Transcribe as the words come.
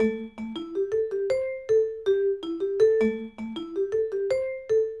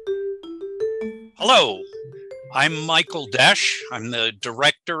Hello, I'm Michael Desch. I'm the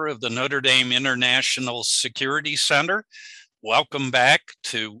director of the Notre Dame International Security Center. Welcome back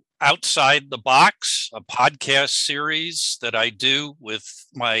to Outside the Box, a podcast series that I do with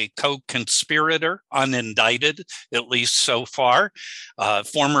my co-conspirator, unindicted, at least so far,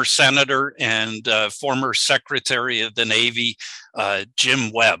 former Senator and former Secretary of the Navy, Jim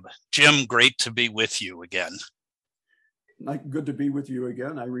Webb. Jim, great to be with you again. Good to be with you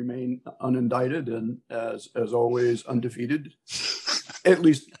again. I remain unindicted and, as always, undefeated, at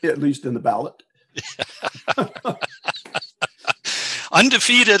least in the ballot.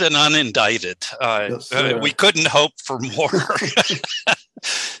 Undefeated and unindicted. Yes, we couldn't hope for more.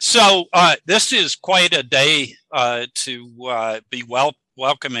 So this is quite a day to be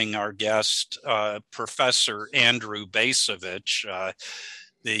welcoming our guest, Professor Andrew Bacevich.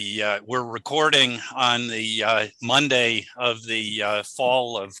 We're recording on the Monday of the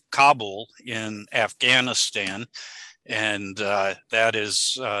fall of Kabul in Afghanistan, and that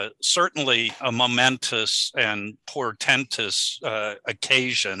is certainly a momentous and portentous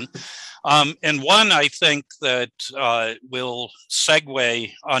occasion. And one I think that will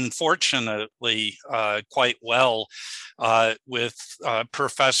segue, unfortunately, quite well with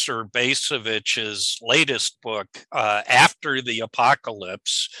Professor Bacevich's latest book, After the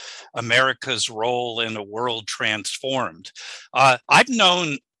Apocalypse, America's Role in a World Transformed. I've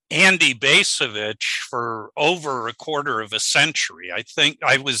known Andy Bacevich for over a quarter of a century. I think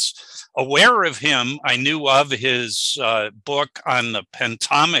I was aware of him. I knew of his book on the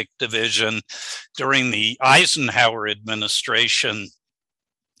Pentomic Division during the Eisenhower administration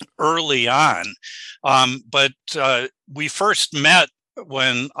early on. But we first met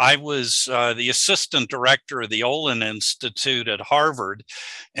when I was the assistant director of the Olin Institute at Harvard,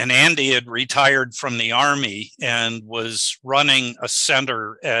 and Andy had retired from the Army and was running a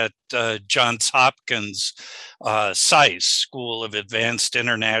center at Johns Hopkins SAIS, School of Advanced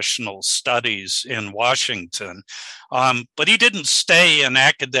International Studies in Washington. But he didn't stay an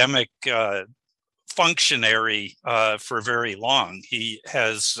academic functionary for very long. He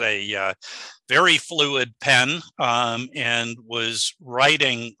has a very fluid pen and was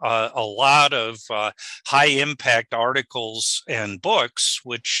writing a lot of high impact articles and books,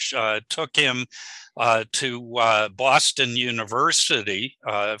 which took him to Boston University,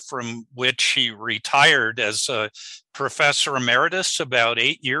 from which he retired as a professor emeritus about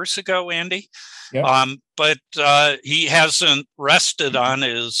 8 years ago, Andy. Yep. But he hasn't rested on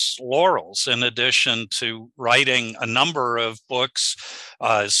his laurels. In addition to writing a number of books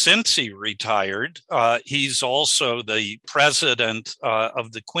since he retired, he's also the president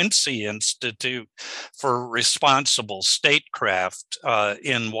of the Quincy Institute for Responsible Statecraft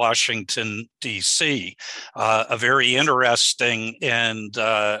in Washington, D.C., a very interesting and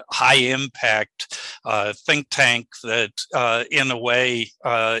high impact think tank that in a way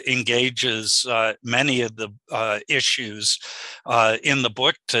engages many of the issues in the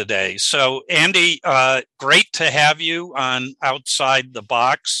book today. So, Andy, great to have you on Outside the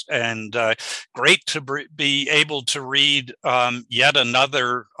Box, and great to be able to read yet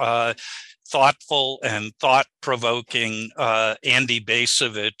another thoughtful and thought-provoking Andy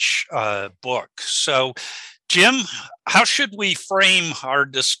Bacevich book. So, Jim, how should we frame our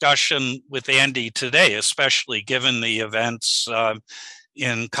discussion with Andy today, especially given the events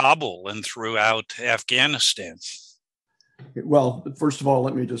in Kabul and throughout Afghanistan? Well, first of all,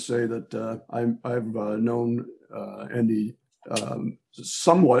 let me just say that I've known Andy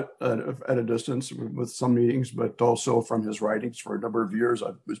somewhat at a distance with some meetings, but also from his writings for a number of years.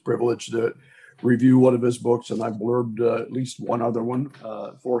 I was privileged to review one of his books, and I blurbed at least one other one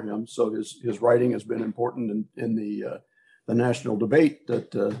for him. So his writing has been important in the national debate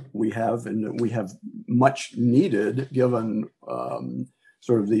that we have, and that we have much needed given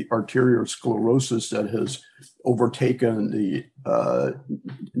sort of the arterial sclerosis that has overtaken the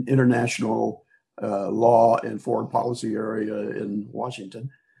international law and foreign policy area in Washington.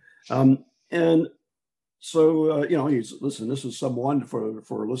 And so, this is someone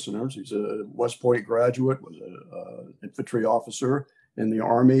for listeners. He's a West Point graduate, was an infantry officer in the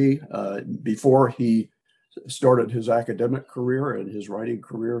Army before he started his academic career and his writing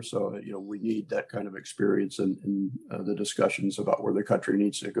career. So, we need that kind of experience in the discussions about where the country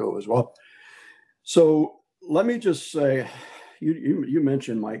needs to go as well. So let me just say, you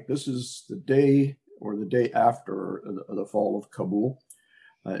mentioned, Mike, this is the day or the day after the fall of Kabul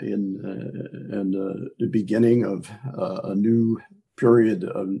and the beginning of a new period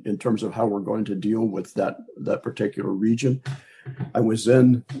in terms of how we're going to deal with that particular region. I was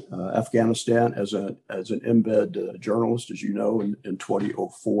in Afghanistan as an embed journalist, as you know, in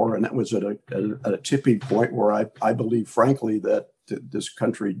 2004, and that was at a tipping point where I believe, frankly, that this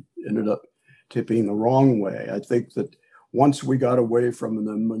country ended up tipping the wrong way. I think that once we got away from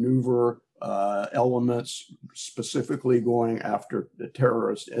the maneuver elements, specifically going after the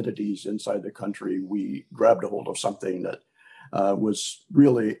terrorist entities inside the country, we grabbed a hold of something that was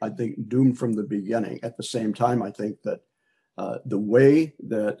really, I think, doomed from the beginning. At the same time, I think that the way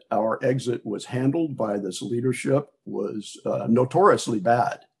that our exit was handled by this leadership was notoriously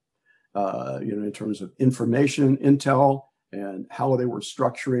bad, in terms of information, intel, and how they were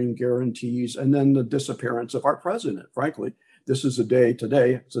structuring guarantees, and then the disappearance of our president. Frankly, this is a day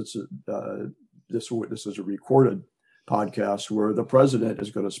today, since this is a recorded podcast, where the president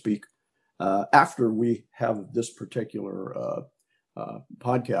is going to speak after we have this particular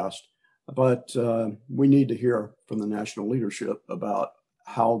podcast. But we need to hear from the national leadership about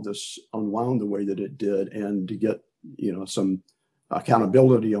how this unwound the way that it did, and to get some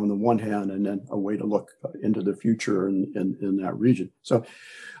accountability on the one hand, and then a way to look into the future in that region. So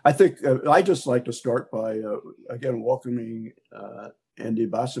I think I just like to start by, again, welcoming Andy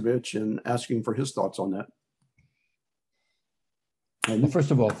Bacevich and asking for his thoughts on that. Well,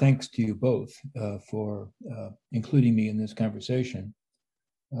 first of all, thanks to you both for including me in this conversation.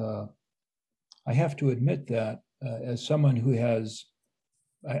 I have to admit that as someone who has,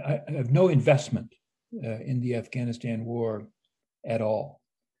 I have no investment in the Afghanistan war at all.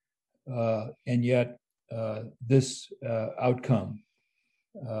 And yet this outcome,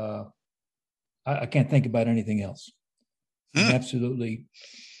 I can't think about anything else. I'm absolutely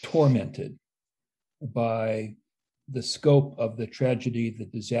tormented by the scope of the tragedy, the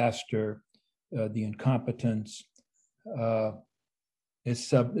disaster, the incompetence.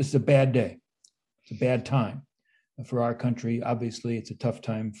 It's a bad day. It's a bad time for our country. Obviously, it's a tough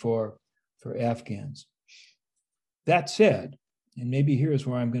time for Afghans. That said, and maybe here's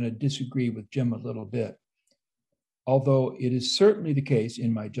where I'm going to disagree with Jim a little bit, although it is certainly the case,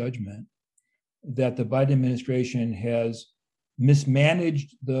 in my judgment, that the Biden administration has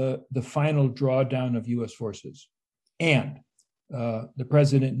mismanaged the final drawdown of U.S. forces. And the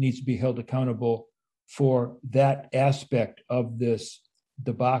president needs to be held accountable for that aspect of this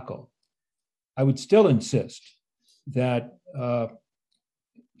debacle. I would still insist that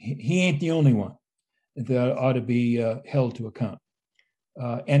he ain't the only one that ought to be held to account.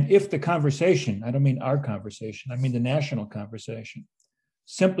 And if the conversation, I don't mean our conversation, I mean the national conversation,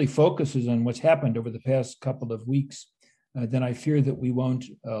 simply focuses on what's happened over the past couple of weeks, then I fear that we won't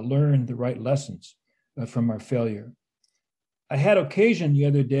learn the right lessons from our failure. I had occasion the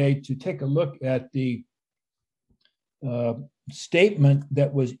other day to take a look at the statement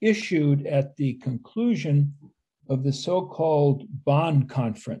that was issued at the conclusion of the so-called Bonn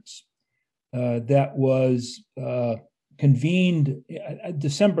conference that was convened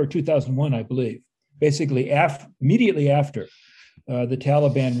December 2001, I believe, basically immediately after the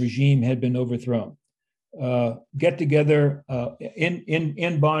Taliban regime had been overthrown. Get together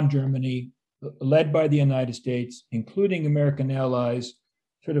in Bonn, Germany, led by the United States, including American allies,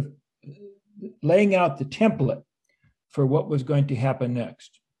 sort of laying out the template for what was going to happen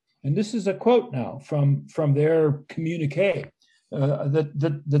next. And this is a quote now from their communique, that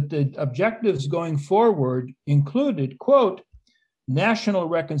the objectives going forward included, quote, national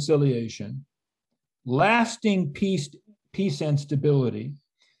reconciliation, lasting peace and stability,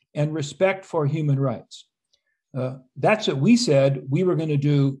 and respect for human rights. That's what we said we were going to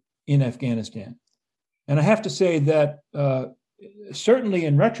do in Afghanistan. And I have to say that certainly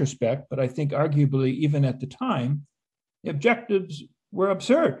in retrospect, but I think arguably even at the time, the objectives were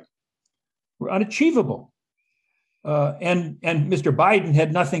absurd, were unachievable. And Mr. Biden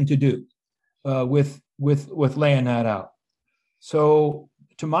had nothing to do with laying that out. So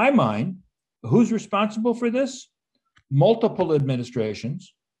to my mind, who's responsible for this? Multiple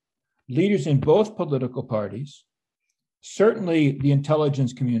administrations, leaders in both political parties, certainly the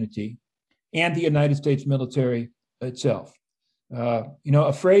intelligence community, and the United States military itself.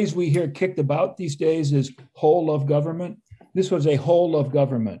 A phrase we hear kicked about these days is whole of government. This was a whole of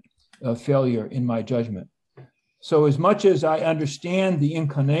government failure, in my judgment. So as much as I understand the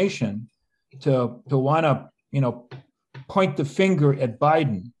inclination to want to, point the finger at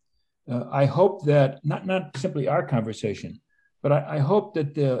Biden, I hope that not simply our conversation, but I hope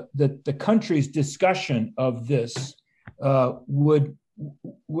that the country's discussion of this would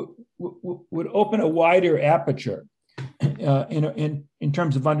open a wider aperture in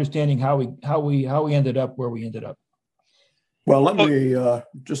terms of understanding how we ended up where we ended up. Well, let Oh, me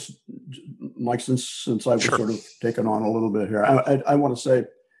just, Mike, since I was sure. sort of taking on a little bit here, I want to say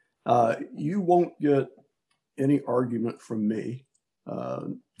you won't get any argument from me, uh,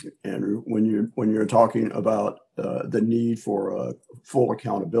 Andrew, when you're talking about the need for full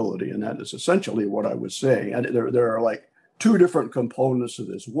accountability, and that is essentially what I was saying. And there are like two different components to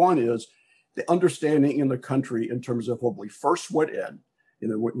this. One is the understanding in the country in terms of when we first went in. You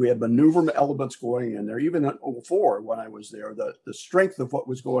know, we had maneuver elements going in there. Even at 04, when I was there, the strength of what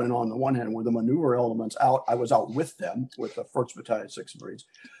was going on the one hand were the maneuver elements out. I was out with them, with the 1st Battalion, 6th Marines.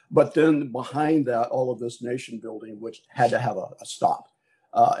 But then behind that, all of this nation building, which had to have a stop.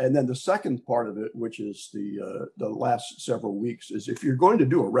 And then the second part of it, which is the last several weeks, is if you're going to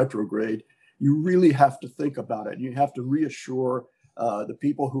do a retrograde, you really have to think about it. You have to reassure the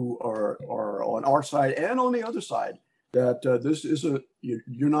people who are on our side and on the other side that this isn't,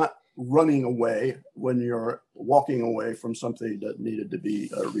 you're not running away when you're walking away from something that needed to be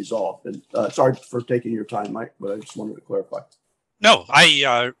resolved. And sorry for taking your time, Mike, but I just wanted to clarify. No,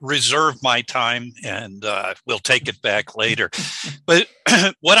 I reserve my time, and we'll take it back later. But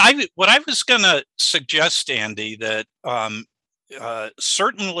what I was going to suggest, Andy, that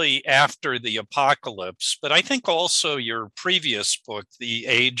certainly after the apocalypse, but I think also your previous book, The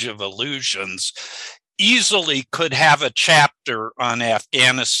Age of Illusions, easily could have a chapter on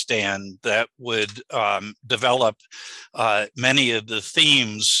Afghanistan that would develop many of the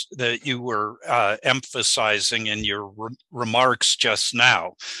themes that you were emphasizing in your remarks just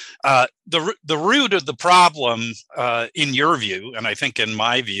now. The root of the problem, in your view, and I think in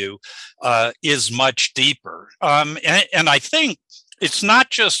my view, is much deeper. And I think it's not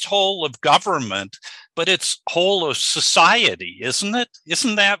just whole of government, but it's whole of society, isn't it?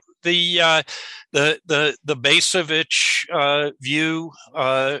 Isn't that the Bacevich view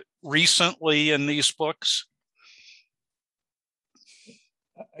recently in these books?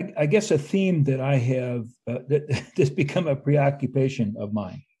 I guess a theme that I have that's become a preoccupation of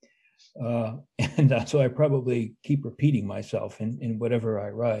mine, and so I probably keep repeating myself in whatever I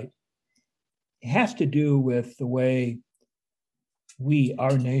write, it has to do with the way we,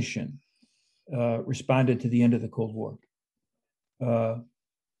 our nation, responded to the end of the Cold War.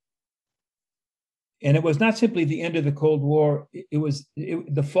 And it was not simply the end of the Cold War. It was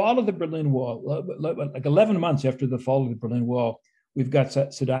the fall of the Berlin Wall. Like 11 months after the fall of the Berlin Wall, we've got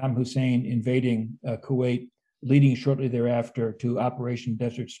Saddam Hussein invading Kuwait, leading shortly thereafter to Operation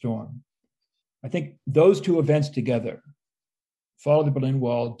Desert Storm. I think those two events together, fall of the Berlin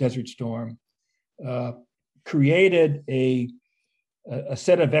Wall, Desert Storm, created a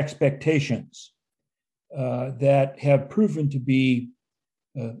set of expectations that have proven to be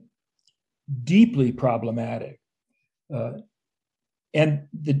deeply problematic. And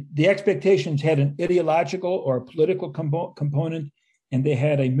the expectations had an ideological or a political component, and they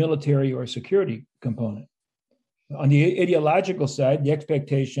had a military or security component. On the ideological side, the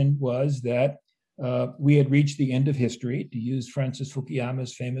expectation was that we had reached the end of history, to use Francis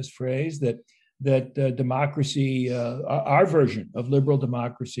Fukuyama's famous phrase, that democracy, our version of liberal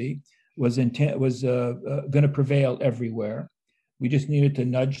democracy, was going to prevail everywhere. We just needed to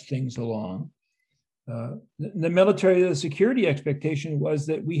nudge things along. The military, the security expectation was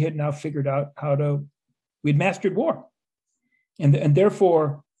that we had now figured out we'd mastered war, and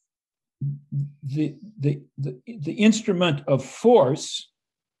therefore the instrument of force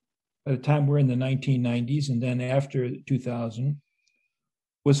at the time we're in the 1990s and then after 2000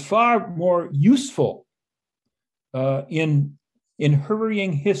 was far more useful in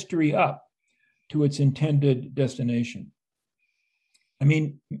hurrying history up to its intended destination. I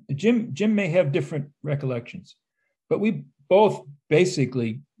mean, Jim may have different recollections, but we both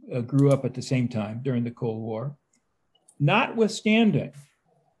basically grew up at the same time during the Cold War, notwithstanding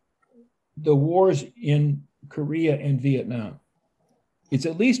the wars in Korea and Vietnam. It's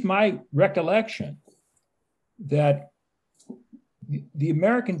at least my recollection that the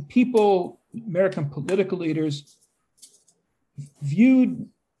American people, American political leaders, viewed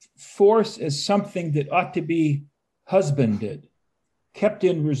force as something that ought to be husbanded, kept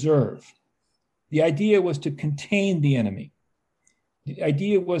in reserve. The idea was to contain the enemy. The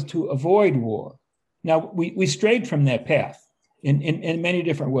idea was to avoid war. Now, we strayed from that path in many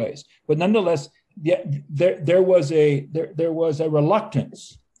different ways, but nonetheless, there was a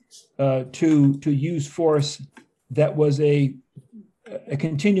reluctance to use force that was a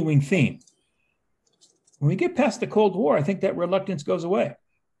continuing theme. When we get past the Cold War, I think that reluctance goes away,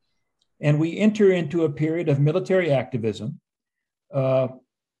 and we enter into a period of military activism. The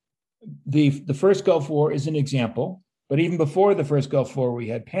first Gulf War is an example, but even before the first Gulf War, we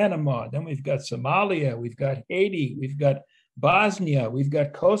had Panama, then we've got Somalia, we've got Haiti, we've got Bosnia, we've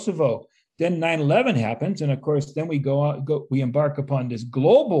got Kosovo. Then 9/11 happens, and of course, then we embark upon this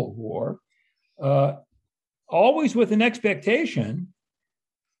global war, always with an expectation.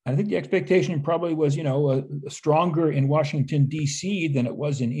 I think the expectation probably was, stronger in Washington, D.C. than it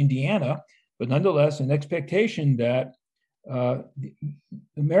was in Indiana, but nonetheless, an expectation that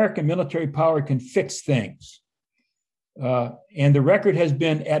American military power can fix things. And the record has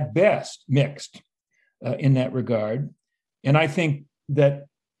been, at best, mixed in that regard. And I think that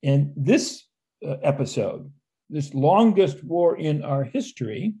in this episode, this longest war in our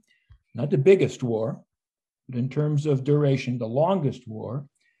history, not the biggest war, but in terms of duration, the longest war,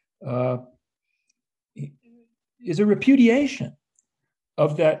 is a repudiation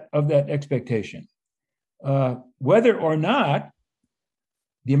of that expectation. Whether or not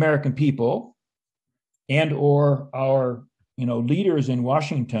the American people and or our leaders in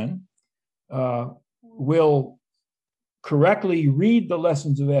Washington will correctly read the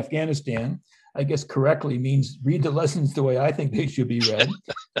lessons of Afghanistan. I guess correctly means read the lessons the way I think they should be read.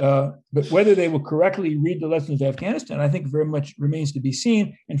 But whether they will correctly read the lessons of Afghanistan, I think very much remains to be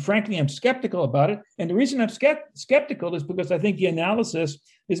seen. And frankly, I'm skeptical about it. And the reason I'm skeptical is because I think the analysis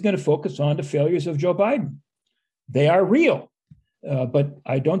is going to focus on the failures of Joe Biden. They are real, but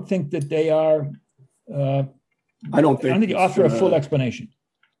I don't think that they are. I don't think they offer a full explanation.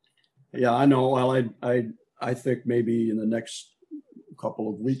 Yeah, I know. Well, I think maybe in the next couple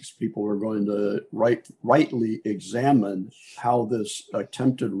of weeks, people are going to rightly examine how this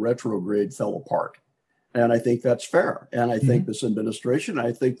attempted retrograde fell apart. And I think that's fair. And I think this administration,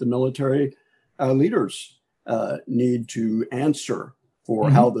 I think the military leaders need to answer for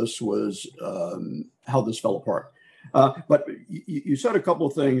how this how this fell apart. But you said a couple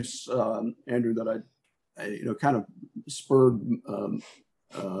of things, Andrew, that I kind of spurred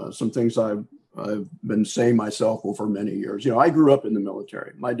some things I've been saying myself over many years. I grew up in the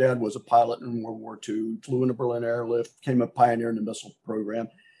military. My dad was a pilot in World War II, flew in a Berlin airlift, became a pioneer in the missile program.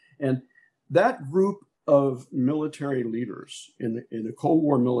 And that group of military leaders in the Cold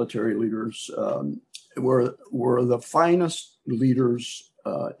War military leaders were the finest leaders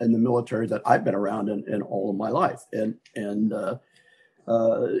in the military that I've been around in all of my life. And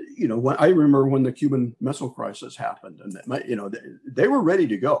when I remember when the Cuban Missile Crisis happened, and they were ready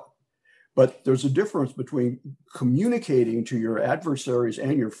to go. But there's a difference between communicating to your adversaries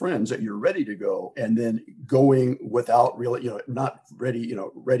and your friends that you're ready to go, and then going without really, not ready,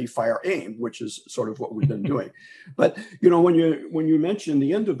 ready, fire, aim, which is sort of what we've been doing. But when you mention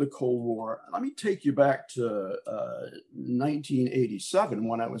the end of the Cold War, let me take you back to 1987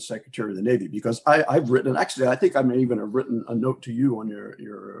 when I was Secretary of the Navy, because I've written, actually, I think I may even have written a note to you on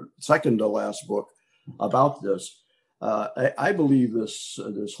your second to last book about this. I believe this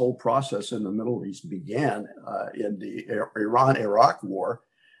whole process in the Middle East began in the Iran-Iraq war,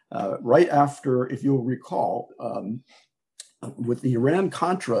 right after, if you'll recall, with the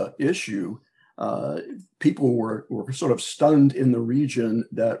Iran-Contra issue, people were sort of stunned in the region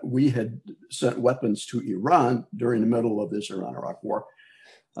that we had sent weapons to Iran during the middle of this Iran-Iraq war.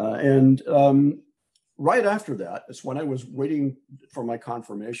 Right after that, it's when I was waiting for my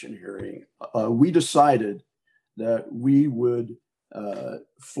confirmation hearing, we decided that we would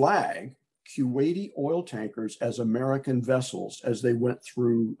flag Kuwaiti oil tankers as American vessels as they went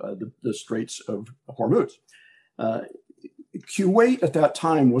through the Straits of Hormuz. Kuwait at that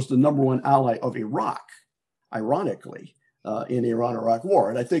time was the number one ally of Iraq, ironically, in the Iran-Iraq war.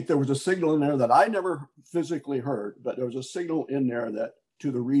 And I think there was a signal in there that I never physically heard, but there was a signal in there that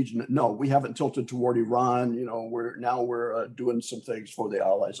to the region that, no, we haven't tilted toward Iran. We're doing some things for the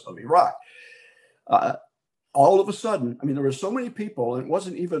allies of Iraq. All of a sudden, there were so many people, and it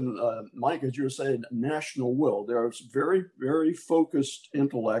wasn't even, Mike, as you were saying, national will. There was very, very focused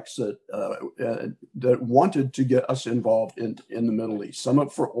intellects that wanted to get us involved in the Middle East, some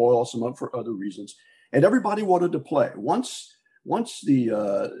up for oil, some up for other reasons. And everybody wanted to play. Once the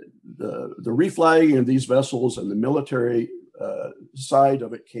reflagging of these vessels and the military side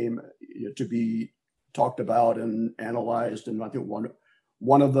of it came to be talked about and analyzed, and I think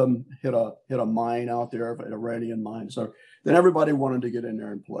one of them hit a mine out there, an Iranian mine. So then everybody wanted to get in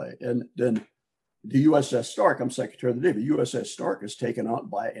there and play. And then the USS Stark, I'm Secretary of the Navy, USS Stark is taken out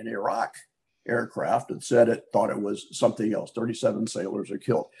by an Iraq aircraft and said it thought it was something else. 37 sailors are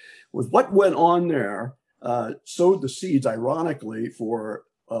killed. With what went on there, sowed the seeds, ironically, for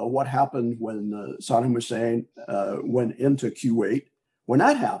what happened when Saddam Hussein went into Kuwait. When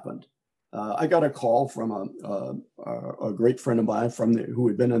that happened, I got a call from a great friend of mine who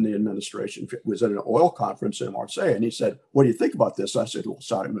had been in the administration, was at an oil conference in Marseille, and he said, "What do you think about this?" I said, "Well,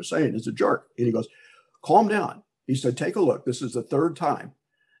 Saddam Hussein is a jerk." And he goes, "Calm down. He said, take a look. This is the third time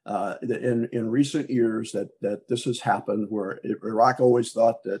in recent years that this has happened, where Iraq always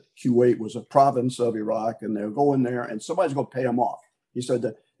thought that Kuwait was a province of Iraq, and they'll go in there and somebody's going to pay them off. He said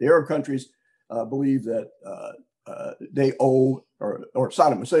that the Arab countries believe that they owe, or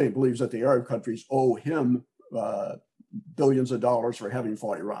Saddam Hussein believes that the Arab countries owe him billions of dollars for having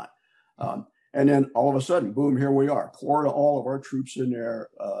fought Iran. And then all of a sudden, boom, here we are, pouring all of our troops in there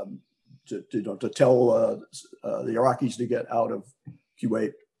to tell the Iraqis to get out of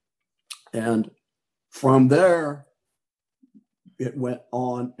Kuwait. And from there, it went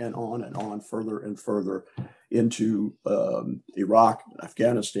on and on and on, further and further into Iraq,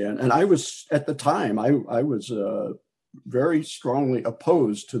 Afghanistan. And I was, at the time, I was very strongly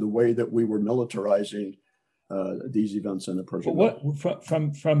opposed to the way that we were militarizing these events in the Persian Gulf. What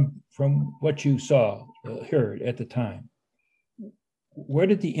from what you saw, heard at the time, where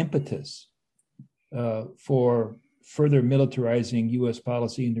did the impetus for further militarizing U.S.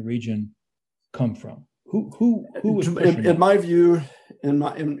 policy in the region come from? Who was pushing in my view, a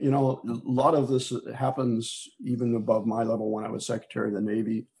lot of this happens even above my level when I was Secretary of the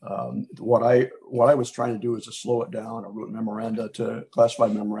Navy. What I was trying to do is to slow it down. I wrote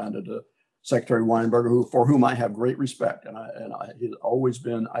classified memoranda to Secretary Weinberger, for whom I have great respect, and he's always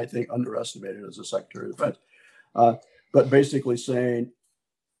been, I think, underestimated as a Secretary of Defense. But basically saying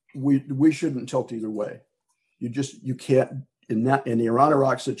we shouldn't tilt either way. You can't. In the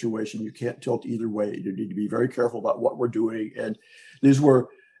Iran-Iraq situation, you can't tilt either way. You need to be very careful about what we're doing. And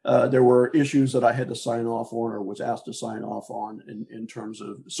there were issues that I had to sign off on, or was asked to sign off on, in terms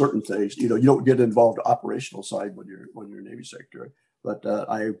of certain things. You don't get involved in the operational side when you're Navy Secretary. But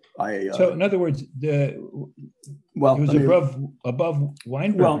so in other words, it was above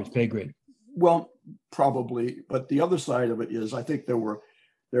Weinberger's pay grade. Well, probably. But the other side of it is, I think there were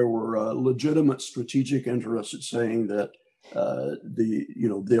legitimate strategic interests in saying that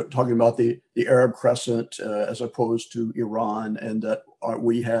they're talking about the Arab Crescent as opposed to Iran, and that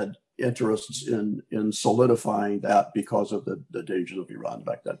we had interests in solidifying that because of the dangers of Iran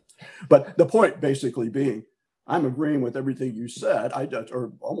back then. But the point basically being, I'm agreeing with everything you said,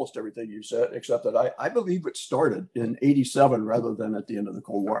 or almost everything you said, except that I believe it started in '87 rather than at the end of the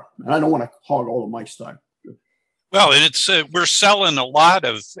Cold War. And I don't want to hog all of Mike's time. Well, and it's we're selling a lot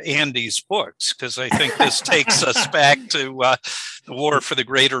of Andy's books, because I think this takes us back to the War for the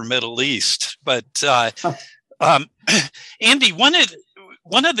Greater Middle East. But Andy, one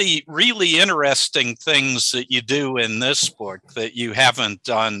of the really interesting things that you do in this book that you haven't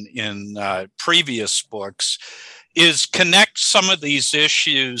done in previous books is connect some of these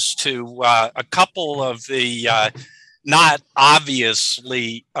issues to a couple of the not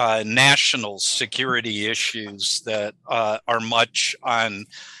obviously national security issues that are much on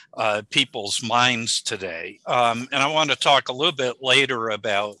people's minds today. And I want to talk a little bit later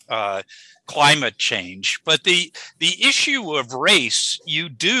about climate change. But the issue of race, you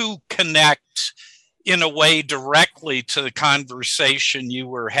do connect in a way directly to the conversation you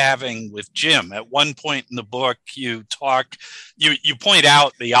were having with Jim. At one point in the book, you point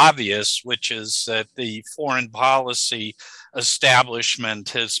out the obvious, which is that the foreign policy establishment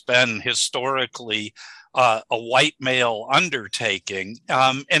has been historically a white male undertaking.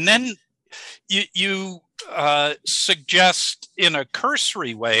 And then you suggest in a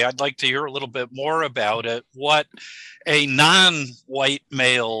cursory way, I'd like to hear a little bit more about it, what a non-white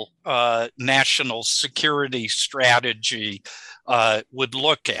male national security strategy would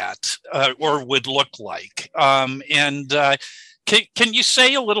look at or would look like. Can you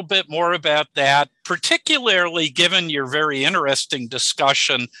say a little bit more about that, particularly given your very interesting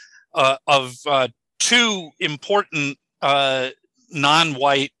discussion of two important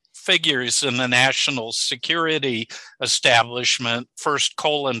non-white figures in the national security establishment, first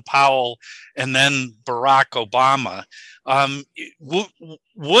Colin Powell and then Barack Obama.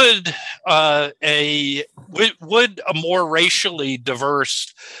 Would a more racially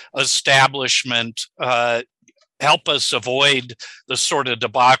diverse establishment help us avoid the sort of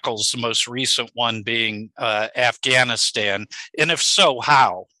debacles, the most recent one being Afghanistan? And if so,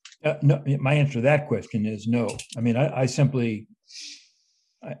 how? No, my answer to that question is no. I mean, I simply,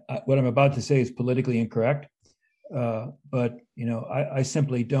 what I'm about to say is politically incorrect, but I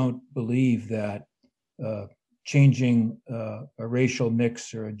simply don't believe that changing a racial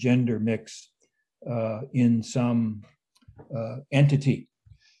mix or a gender mix in some entity,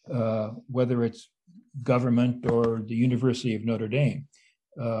 whether it's government or the University of Notre Dame,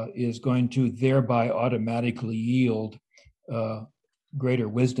 is going to thereby automatically yield greater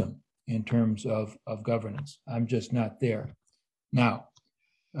wisdom in terms of governance. I'm just not there. Now,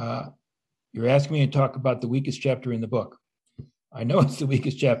 You're asking me to talk about the weakest chapter in the book. I know it's the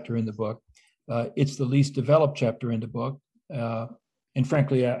weakest chapter in the book. It's the least developed chapter in the book. And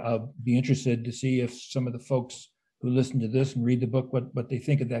frankly, I'll be interested to see if some of the folks who listen to this and read the book, what they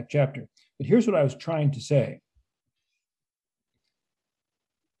think of that chapter. But here's what I was trying to say.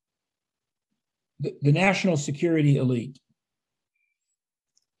 The national security elite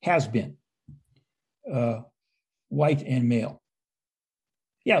has been white and male.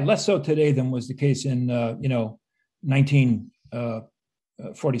 Yeah, less so today than was the case in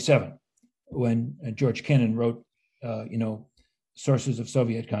 1947 when George Kennan wrote Sources of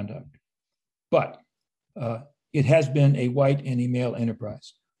Soviet Conduct. But it has been a white and a male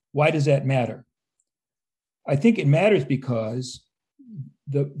enterprise. Why does that matter? I think it matters because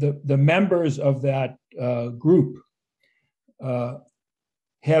the members of that group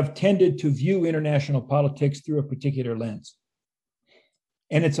have tended to view international politics through a particular lens.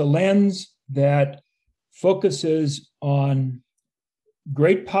 And it's a lens that focuses on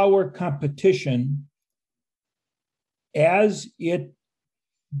great power competition as it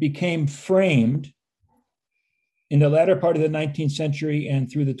became framed in the latter part of the 19th century and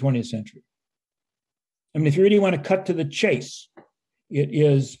through the 20th century. I mean, if you really want to cut to the chase, it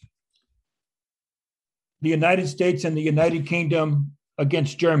is the United States and the United Kingdom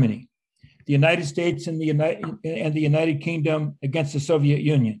against Germany, the United States and the United Kingdom against the Soviet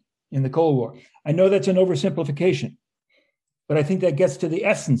Union in the Cold War. I know that's an oversimplification, but I think that gets to the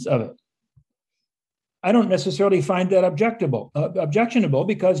essence of it. I don't necessarily find that objectionable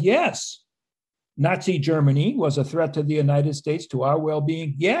because, yes, Nazi Germany was a threat to the United States, to our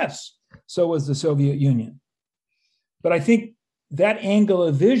well-being. Yes, so was the Soviet Union. But I think that angle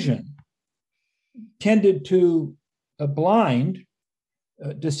of vision tended to blind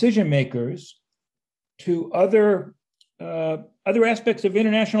decision makers to other aspects of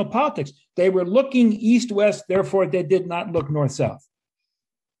international politics. They were looking east-west, therefore they did not look north-south.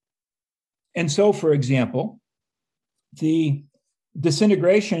 And so, for example, the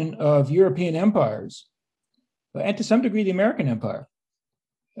disintegration of European empires, and to some degree the American empire,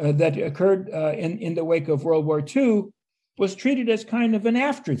 that occurred in the wake of World War II was treated as kind of an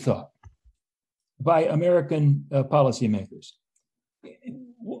afterthought by American policymakers.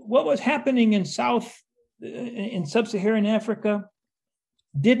 What was happening in sub-Saharan Africa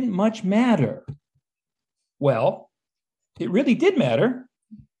didn't much matter. Well, it really did matter,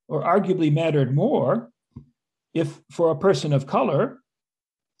 or arguably mattered more, if for a person of color,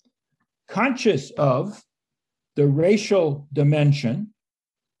 conscious of the racial dimension,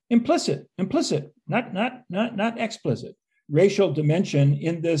 implicit, not explicit, racial dimension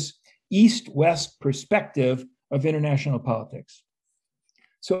in this East-West perspective of international politics.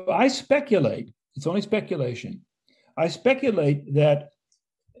 So I speculate, it's only speculation, I speculate that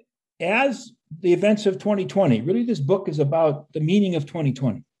as the events of 2020, really this book is about the meaning of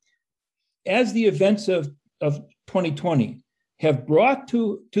 2020, as the events of 2020 have brought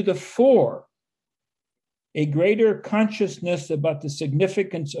to the fore a greater consciousness about the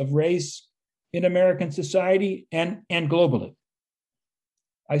significance of race in American society and globally.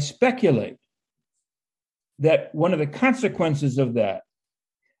 I speculate that one of the consequences of that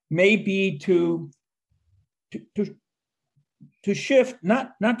may be to shift,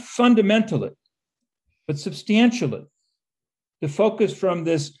 not fundamentally, but substantially, the focus from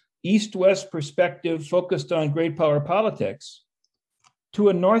this East-West perspective focused on great power politics to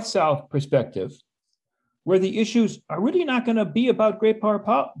a North-South perspective where the issues are really not going to be about great power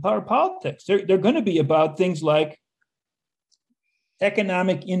politics. They're going to be about things like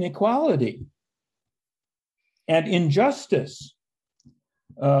economic inequality and injustice,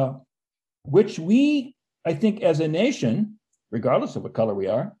 which we, I think, as a nation, regardless of what color we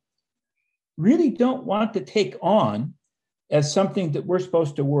are, really don't want to take on as something that we're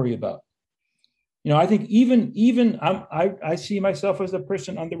supposed to worry about. I think even I see myself as a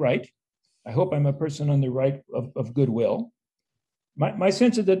person on the right. I hope I'm a person on the right of goodwill. My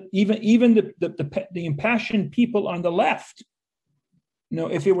sense is that even the impassioned people on the left,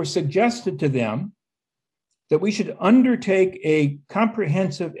 if it were suggested to them that we should undertake a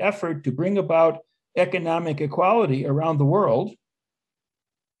comprehensive effort to bring about economic equality around the world,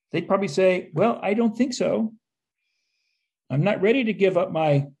 they'd probably say, well, I don't think so. I'm not ready to give up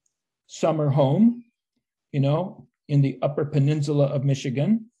my summer home, in the Upper Peninsula of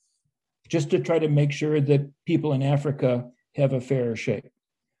Michigan, just to try to make sure that people in Africa have a fairer shake.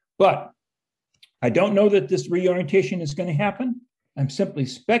 But I don't know that this reorientation is going to happen. I'm simply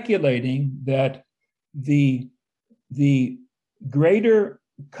speculating that the greater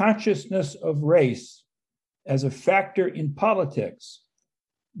consciousness of race as a factor in politics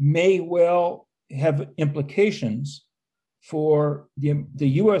may well have implications for the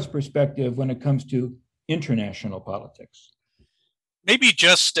U.S. perspective when it comes to international politics. Maybe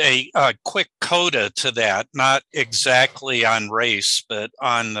just a quick coda to that, not exactly on race, but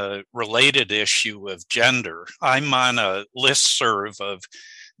on the related issue of gender. I'm on a listserv of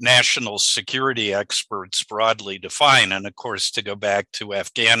national security experts broadly defined. And of course, to go back to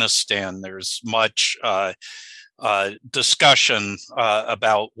Afghanistan, there's much discussion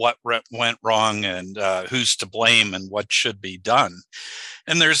about what went wrong and who's to blame and what should be done.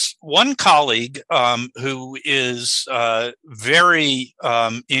 And there's one colleague who is very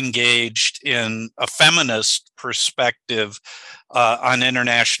engaged in a feminist perspective on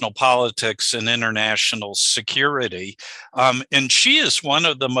international politics and international security. And she is one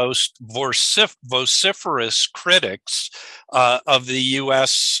of the most vociferous critics of the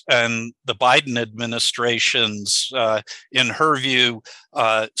U.S. and the Biden administration's, in her view,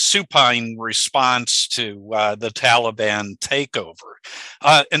 supine response to the Taliban takeover.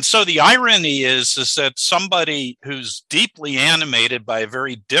 And so the irony is that somebody who's deeply animated by a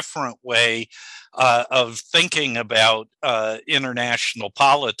very different way of thinking about international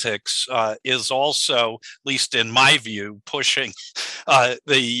politics is also, at least in my view, pushing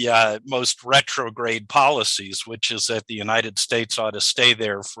the most retrograde policies, which is that the United States ought to stay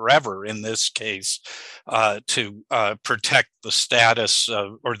there forever, in this case, to protect the status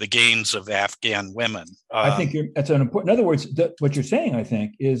or the gains of Afghan women. I think that's an important, in other words, what you're saying, I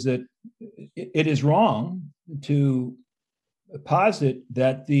think, is that it is wrong to posit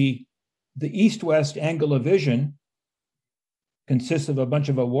that the East-West angle of vision consists of a bunch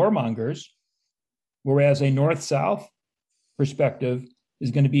of warmongers, whereas a North-South perspective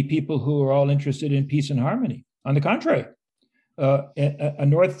is going to be people who are all interested in peace and harmony. On the contrary, a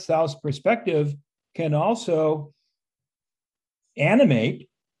North-South perspective can also animate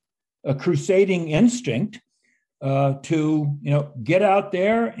a crusading instinct to get out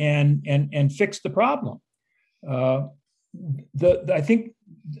there and fix the problem. I think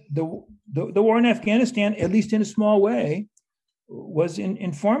the war in Afghanistan, at least in a small way, was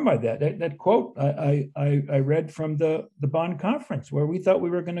informed by that. That quote I read from the Bonn conference, where we thought we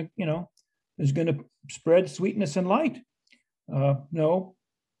were going to, is going to spread sweetness and light. No.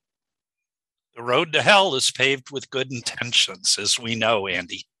 The road to hell is paved with good intentions, as we know,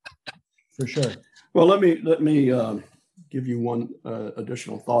 Andy. For sure. Well, let me give you one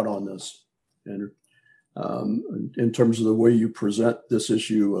additional thought on this, Andrew. In terms of the way you present this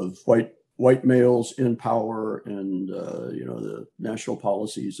issue of white males in power and the national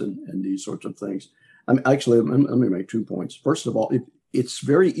policies and these sorts of things. Let me make 2 points. First of all, it's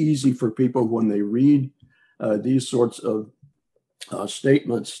very easy for people when they read these sorts of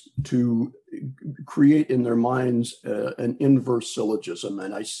statements to create in their minds an inverse syllogism,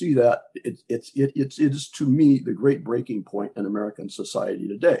 and I see that it is to me the great breaking point in American society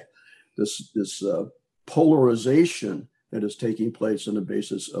today. This polarization that is taking place on the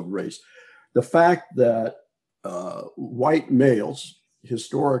basis of race. The fact that white males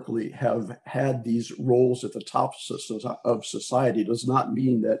historically have had these roles at the top of society does not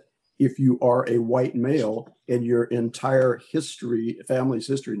mean that if you are a white male in your entire family's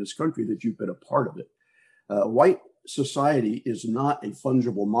history in this country, that you've been a part of it. White society is not a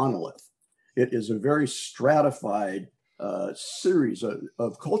fungible monolith. It is a very stratified series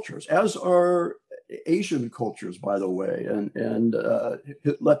of cultures, as are Asian cultures, by the way, and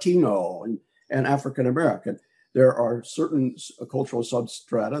Latino and African American. There are certain cultural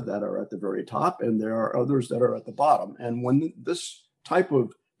substrata that are at the very top, and there are others that are at the bottom. And when this type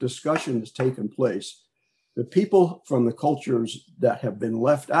of discussion has taken place, the people from the cultures that have been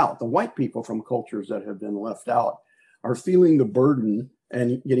left out, the white people from cultures that have been left out, are feeling the burden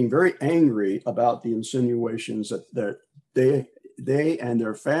and getting very angry about the insinuations that they and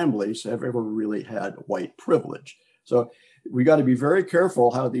their families have ever really had white privilege. So we got to be very careful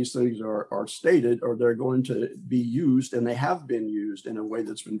how these things are stated, or they're going to be used, and they have been used in a way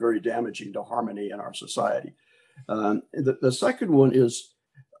that's been very damaging to harmony in our society. The second one is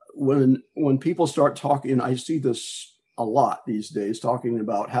when people start talking, I see this a lot these days, talking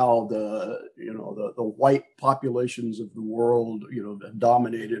about how the white populations of the world,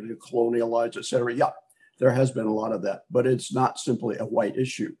 dominated and colonialized, et cetera. Yeah, there has been a lot of that, but it's not simply a white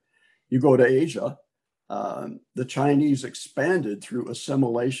issue. You go to Asia, the Chinese expanded through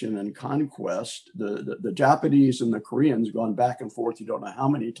assimilation and conquest. The Japanese and the Koreans gone back and forth, you don't know how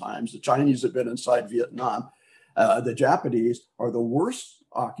many times. The Chinese have been inside Vietnam. The Japanese are the worst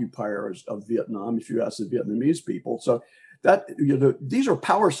occupiers of Vietnam, if you ask the Vietnamese people. So that these are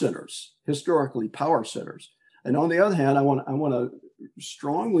power centers, historically power centers. And on the other hand, I want to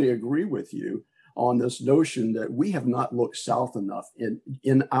strongly agree with you on this notion that we have not looked south enough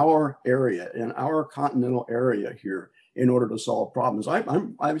in our area, in our continental area here, in order to solve problems.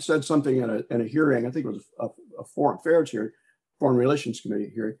 I've said something in a hearing, I think it was a Foreign Affairs hearing, Foreign Relations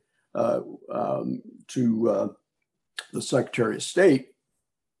Committee hearing, to the Secretary of State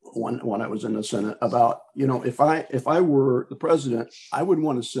when I was in the Senate about, if I were the president, I would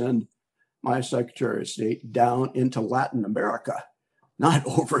want to send my Secretary of State down into Latin America, not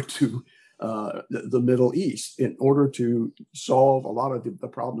over to the Middle East, in order to solve a lot of the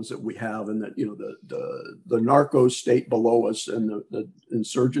problems that we have, and that the narco state below us and the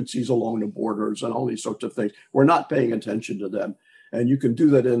insurgencies along the borders and all these sorts of things. We're not paying attention to them, and you can do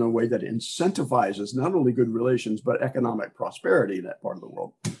that in a way that incentivizes not only good relations but economic prosperity in that part of the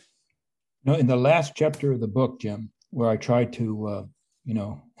world. In the last chapter of the book, Jim, where I tried to,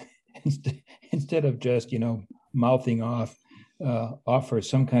 instead of just mouthing off, offer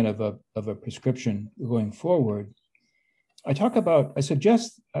some kind of a prescription going forward. I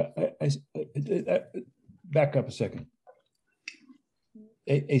suggest, back up a second.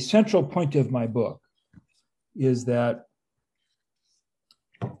 A central point of my book is that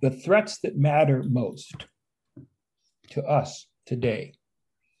the threats that matter most to us today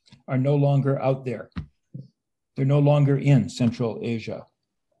are no longer out there. They're no longer in Central Asia.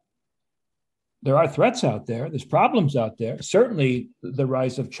 There are threats out there. There's problems out there. Certainly, the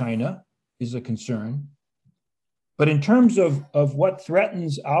rise of China is a concern. But in terms of what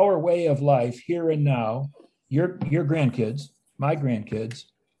threatens our way of life here and now, your grandkids, my grandkids,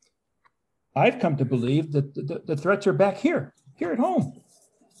 I've come to believe that the threats are back here at home.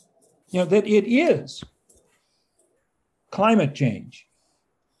 That it is climate change,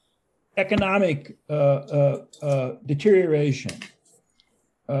 economic deterioration,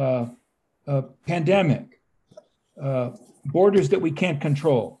 pandemic, borders that we can't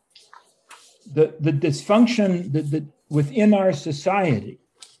control, the dysfunction that within our society.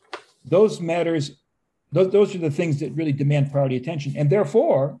 Those matters, those are the things that really demand priority attention. And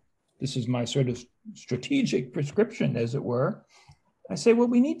therefore, this is my sort of strategic prescription, as it were. I say, what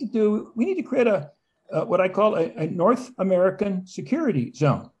we need to create what I call a North American security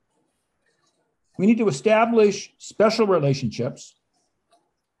zone. We need to establish special relationships.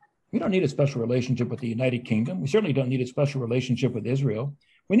 We don't need a special relationship with the United Kingdom. We certainly don't need a special relationship with Israel.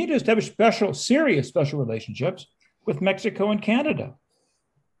 We need to establish serious special relationships with Mexico and Canada.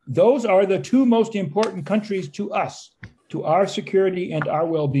 Those are the two most important countries to us, to our security and our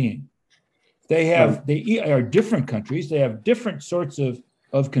well-being. They are different countries. They have different sorts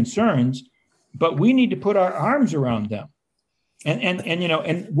of concerns, but we need to put our arms around them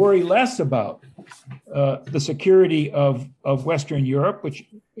and worry less about the security of Western Europe,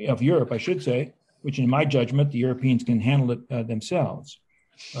 of Europe, I should say, which in my judgment, the Europeans can handle it themselves.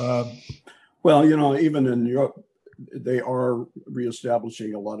 Even in Europe, they are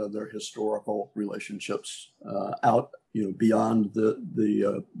reestablishing a lot of their historical relationships out, beyond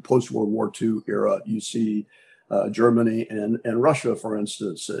the post-World War II era. You see Germany and Russia, for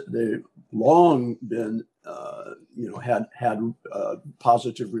instance, they've long been, had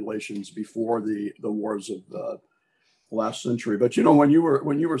positive relations before the wars of the last century. But when you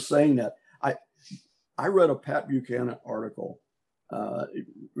were saying that, I read a Pat Buchanan article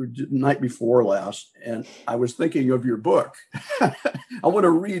night before last, and I was thinking of your book. I want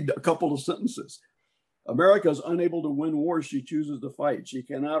to read a couple of sentences. America is unable to win wars she chooses to fight. She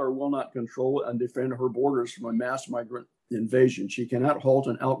cannot or will not control and defend her borders from a mass migrant invasion. She cannot halt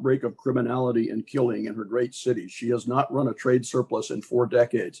an outbreak of criminality and killing in her great cities. She has not run a trade surplus in 4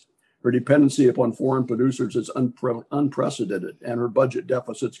 decades. Her dependency upon foreign producers is unprecedented, and her budget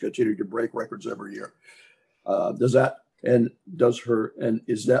deficits continue to break records every year. Is that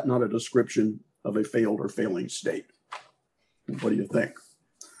not a description of a failed or failing state? What do you think?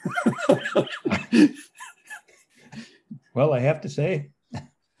 Well, I have to say,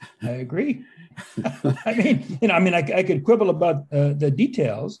 I agree. I could quibble about the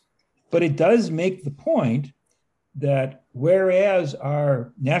details, but it does make the point that whereas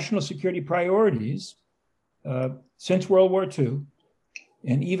our national security priorities since World War II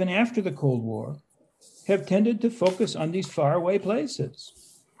and even after the Cold War have tended to focus on these faraway places,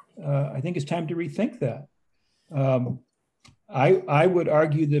 I think it's time to rethink that. I would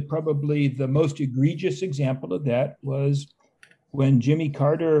argue that probably the most egregious example of that was when Jimmy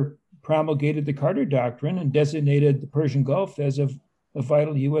Carter promulgated the Carter Doctrine and designated the Persian Gulf as a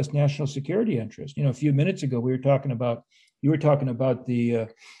vital U.S. national security interest. A few minutes ago, you were talking about the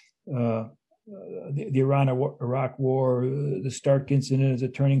Iran-Iraq war, the Stark incident as a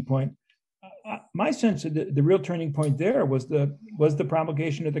turning point. my sense of the real turning point there was the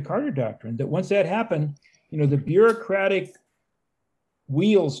promulgation of the Carter Doctrine. That once that happened, the bureaucratic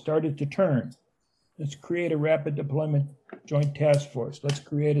wheels started to turn. Let's create a rapid deployment joint task force. Let's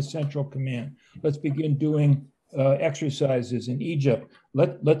create a central command. Let's begin doing exercises in Egypt.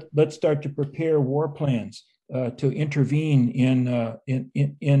 Let's start to prepare war plans to intervene in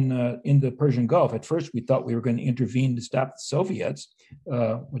the Persian Gulf. At first, we thought we were going to intervene to stop the Soviets,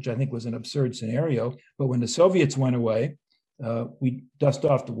 which I think was an absurd scenario. But when the Soviets went away, we dust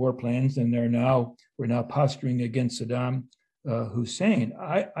off the war plans, and we're now posturing against Saddam Hussein.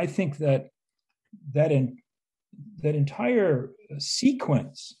 I think that entire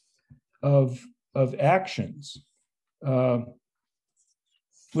sequence of actions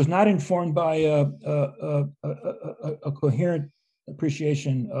was not informed by a coherent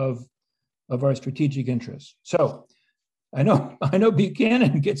appreciation of our strategic interests. So I know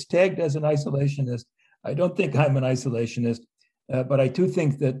Buchanan gets tagged as an isolationist. I don't think I'm an isolationist, but I do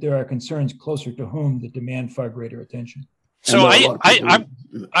think that there are concerns closer to home that demand far greater attention. So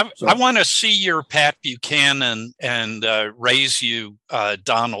I want to see your Pat Buchanan and raise you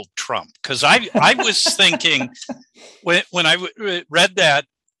Donald Trump, because I was thinking when I read that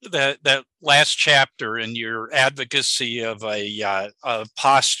last chapter in your advocacy of a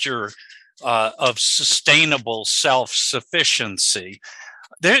posture of sustainable self-sufficiency.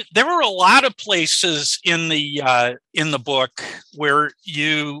 There were a lot of places in the book where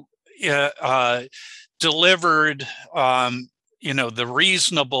you delivered, the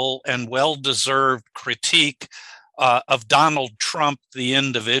reasonable and well-deserved critique of Donald Trump, the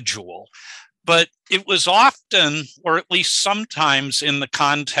individual. But it was often, or at least sometimes, in the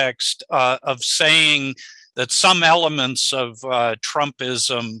context of saying that some elements of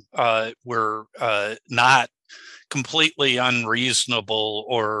Trumpism were not completely unreasonable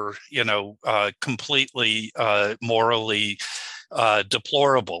or, completely morally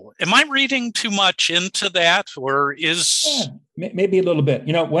deplorable. Am I reading too much into that, or is maybe a little bit?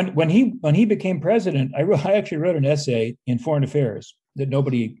 When he became president, I actually wrote an essay in Foreign Affairs that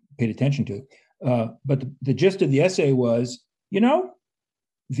nobody paid attention to, but the gist of the essay was,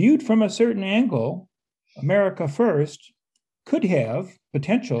 viewed from a certain angle, America First could have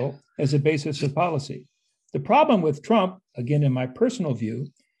potential as a basis of policy. The problem with Trump, again, in my personal view,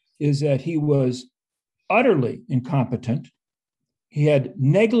 is that he was utterly incompetent. He had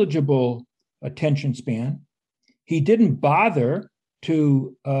negligible attention span. He didn't bother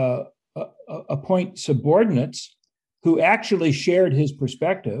to appoint subordinates who actually shared his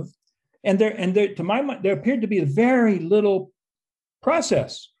perspective. And to my mind, there appeared to be very little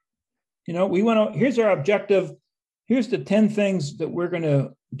process. Here's our objective. Here's the 10 things that we're going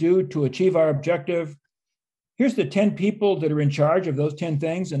to do to achieve our objective. Here's the 10 people that are in charge of those 10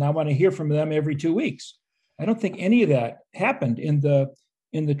 things, and I want to hear from them every 2 weeks. I don't think any of that happened in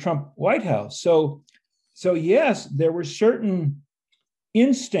the Trump White House. So yes, there were certain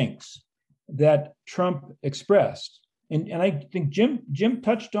instincts that Trump expressed, and I think Jim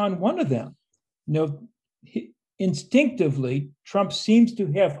touched on one of them. Instinctively, Trump seems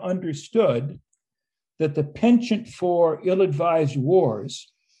to have understood that the penchant for ill-advised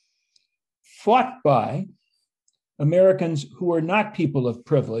wars fought by Americans who are not people of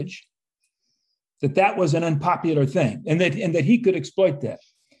privilege, that was an unpopular thing, and that he could exploit that.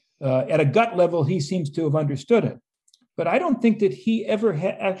 At a gut level, he seems to have understood it. But I don't think that he ever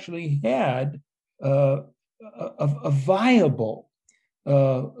actually had a viable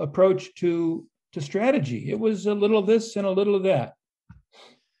approach to strategy. It was a little of this and a little of that.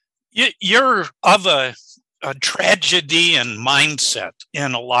 You're of a tragedian mindset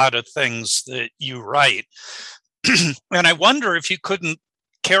in a lot of things that you write. And I wonder if you couldn't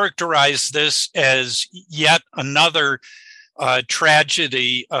characterize this as yet another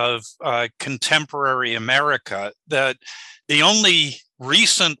tragedy of contemporary America, that the only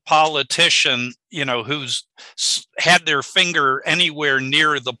recent politician, who's had their finger anywhere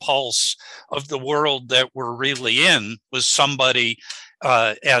near the pulse of the world that we're really in was somebody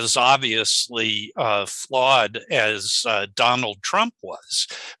as obviously flawed as Donald Trump was.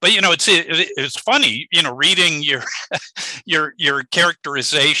 But it's funny, reading your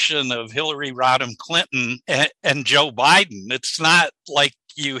characterization of Hillary Rodham Clinton and Joe Biden. It's not like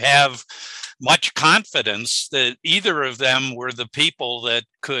you have much confidence that either of them were the people that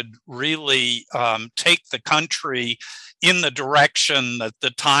could really take the country in the direction that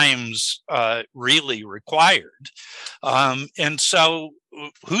the times really required. And so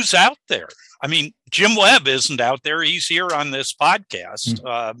who's out there? I mean, Jim Webb isn't out there. He's here on this podcast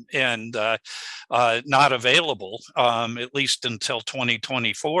and not available, at least until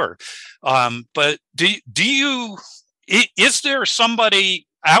 2024. But is there somebody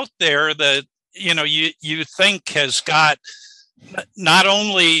out there that, you think has got not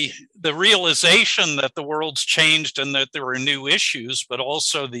only the realization that the world's changed and that there are new issues, but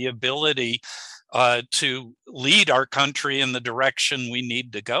also the ability to lead our country in the direction we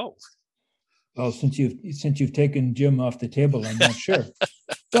need to go? Well, since you've taken Jim off the table, I'm not sure.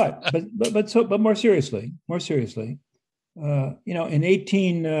 but more seriously, in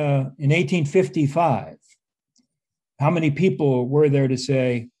 1855, how many people were there to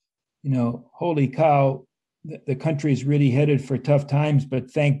say, holy cow, the country is really headed for tough times, but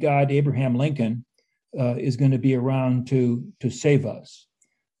thank God Abraham Lincoln is going to be around to save us.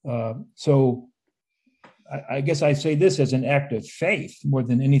 So I guess I say this as an act of faith more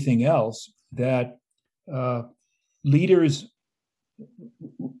than anything else, that leaders,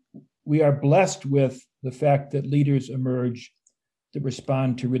 we are blessed with the fact that leaders emerge that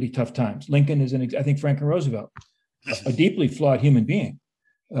respond to really tough times. Lincoln is I think Franklin Roosevelt, a deeply flawed human being,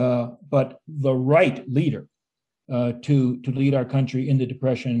 but the right leader to lead our country in the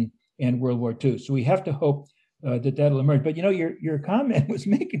Depression and World War II. So we have to hope that'll emerge. But your comment was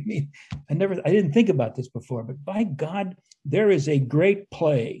making me, I didn't think about this before, but by God, there is a great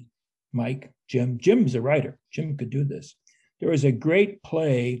play, Mike, Jim's a writer. Jim could do this. There is a great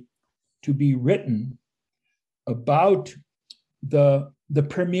play to be written about the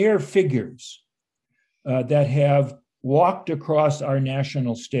premier figures that have walked across our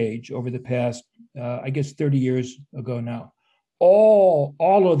national stage over the past, 30 years ago now. All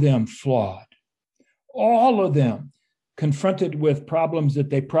of them flawed. All of them confronted with problems that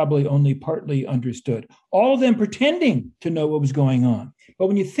they probably only partly understood. All of them pretending to know what was going on. But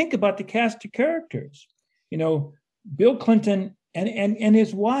when you think about the cast of characters, Bill Clinton and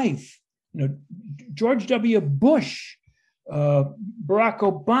his wife, George W. Bush, Barack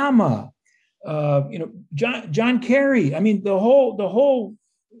Obama, John Kerry. I mean,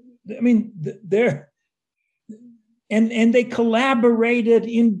 they collaborated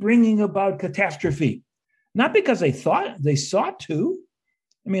in bringing about catastrophe, not because they thought they sought to.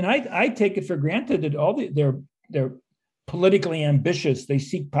 I mean, I take it for granted that they're politically ambitious. They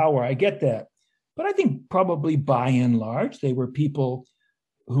seek power. I get that. But I think probably by and large, they were people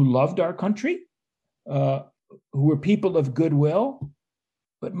who loved our country, who were people of goodwill.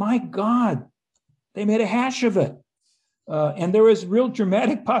 But my God, they made a hash of it. And there is real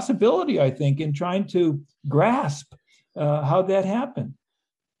dramatic possibility, I think, in trying to grasp how that happened.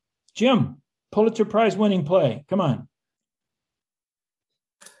 Jim, Pulitzer Prize winning play. Come on.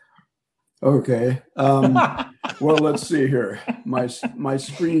 Okay. Well, let's see here. My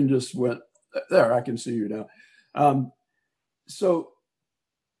screen just went there. I can see you now. So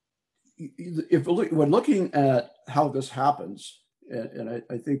when looking at how this happens, and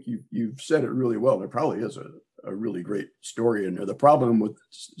I think you've said it really well, there probably is a really great story in there. The problem with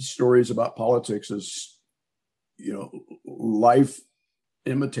stories about politics is, life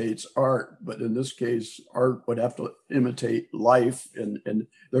imitates art, but in this case, art would have to imitate life, and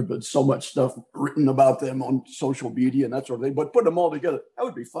there's been so much stuff written about them on social media and that sort of thing. But put them all together, that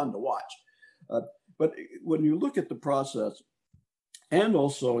would be fun to watch. But when you look at the process, and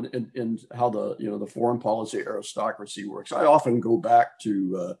also in how the foreign policy aristocracy works, I often go back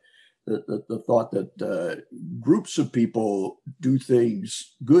to the thought that groups of people do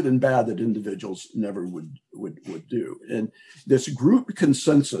things, good and bad, that individuals never would do. And this group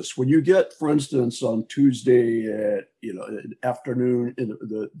consensus, when you get, for instance, on Tuesday at afternoon,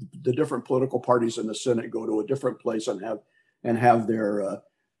 the different political parties in the Senate go to a different place and have their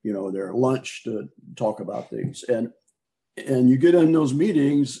their lunch to talk about things, and you get in those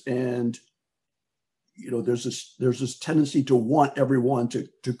meetings, and there's this tendency to want everyone to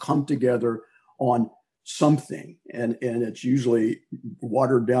come together on something, and it's usually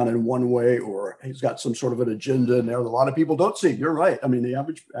watered down in one way, or he's got some sort of an agenda in there that a lot of people don't see. You're right. I mean, the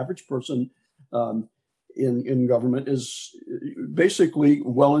average person in government is basically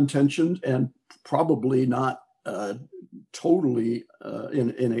well-intentioned and probably not totally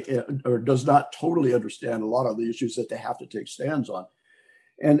or does not totally understand a lot of the issues that they have to take stands on.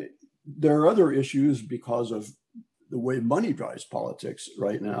 And there are other issues because of the way money drives politics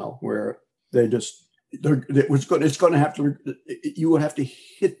right now, where it's going to have to, you would have to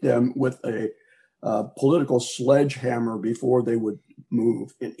hit them with a political sledgehammer before they would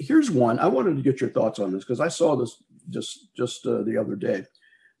move. And here's one, I wanted to get your thoughts on this because I saw this just the other day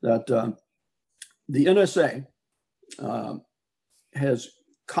that the NSA has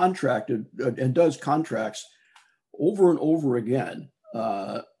contracted and does contracts over and over again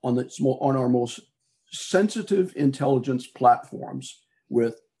on our most sensitive intelligence platforms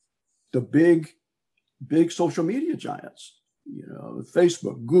with the big social media giants,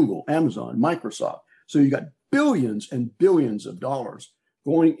 Facebook, Google, Amazon, Microsoft. So you got billions and billions of dollars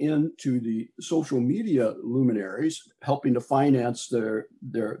going into the social media luminaries, helping to finance their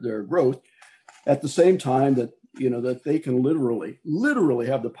growth, at the same time that that they can literally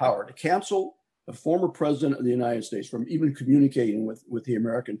have the power to cancel a former president of the United States from even communicating with the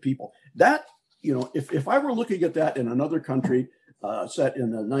American people. That, if I were looking at that in another country set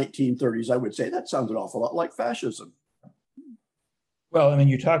in the 1930s, I would say that sounds an awful lot like fascism. Well, I mean,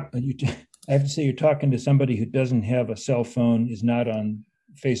 I have to say, you're talking to somebody who doesn't have a cell phone, is not on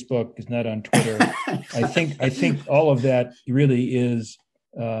Facebook, is not on Twitter. I think all of that really is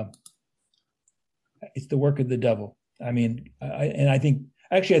it's the work of the devil. I mean, I think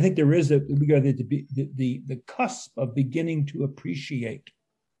there is the cusp of beginning to appreciate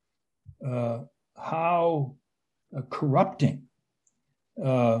how corrupting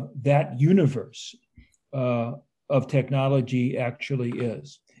that universe of technology actually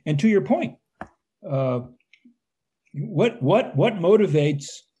is. And to your point, what motivates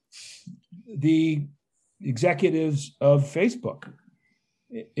the executives of Facebook?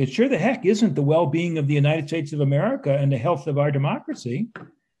 It sure the heck isn't the well-being of the United States of America and the health of our democracy.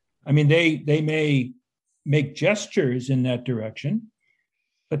 I mean, they may make gestures in that direction,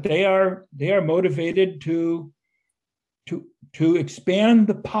 but they are motivated to expand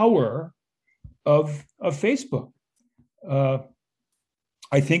the power of Facebook.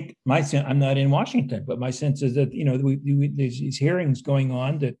 I think I'm not in Washington, but my sense is that there's these hearings going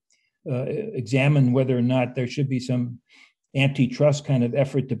on that examine whether or not there should be some antitrust kind of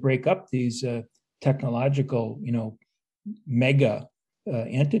effort to break up these technological, mega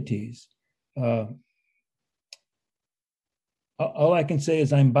entities. All I can say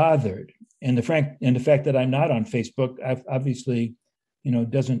is I'm bothered, and the fact that I'm not on Facebook, obviously,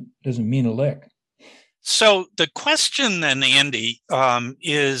 doesn't mean a lick. So the question then, Andy,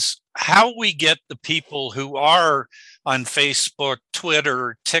 is how we get the people who are on Facebook,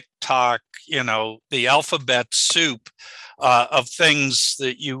 Twitter, TikTok, the alphabet soup of things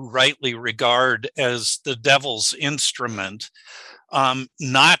that you rightly regard as the devil's instrument,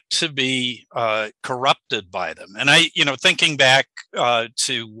 not to be corrupted by them. And thinking back to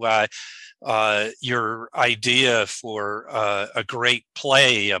your idea for a great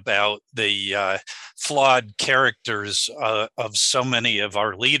play about the flawed characters of so many of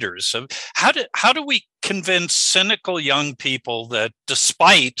our leaders. So how do we convince cynical young people that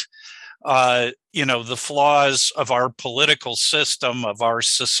despite the flaws of our political system, of our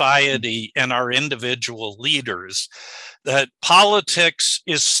society, and our individual leaders, that politics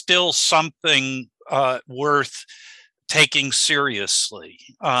is still something worth taking seriously,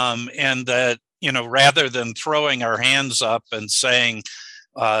 and that rather than throwing our hands up and saying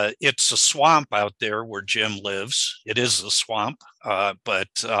it's a swamp out there where Jim lives, it is a swamp, but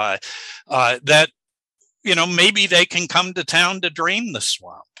that maybe they can come to town to drain the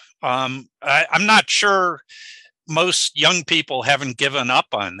swamp. I'm not sure most young people haven't given up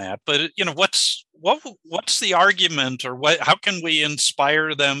on that, but what's the argument, or how can we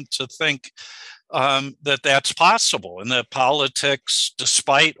inspire them to think that that's possible, and that politics,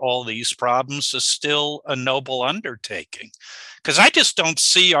 despite all these problems, is still a noble undertaking? Because I just don't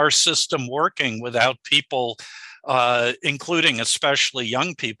see our system working without people, including especially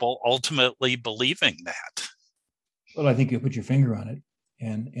young people, ultimately believing that. Well, I think you put your finger on it,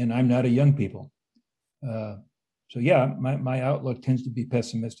 and I'm not a young people. So yeah, my outlook tends to be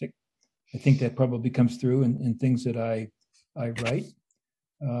pessimistic. I think that probably comes through in things that I write.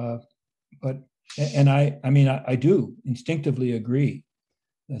 But I do instinctively agree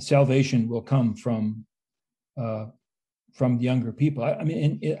that salvation will come from younger people.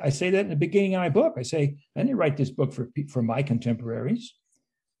 I say that in the beginning of my book. I say I didn't write this book for my contemporaries.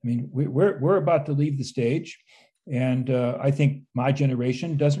 I mean, we're about to leave the stage, and I think my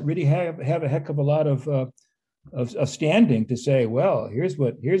generation doesn't really have a heck of a lot of standing to say, well, here's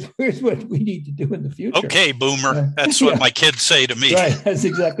what we need to do in the future. Okay, boomer. That's what my kids say to me. Right, that's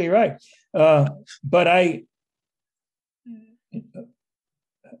exactly right. But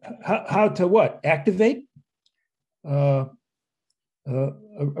how to what? Activate a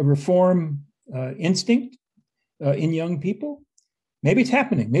reform instinct in young people? Maybe it's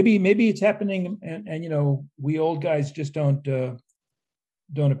happening. Maybe it's happening, and we old guys just don't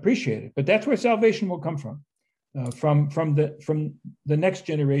appreciate it. But that's where salvation will come from. from the next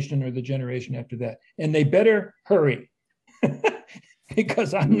generation or the generation after that, and they better hurry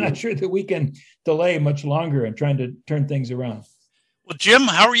because I'm not sure that we can delay much longer in trying to turn things around. Well, Jim,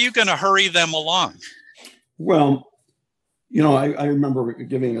 how are you going to hurry them along? Well, I remember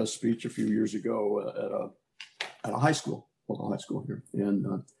giving a speech a few years ago at a high school, local high school here,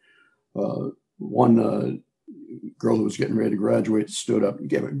 and one girl who was getting ready to graduate stood up and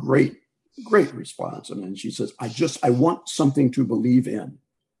gave a great response. I mean, she says, I want something to believe in.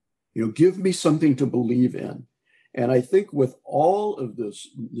 Give me something to believe in. And I think with all of this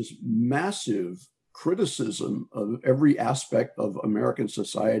massive criticism of every aspect of American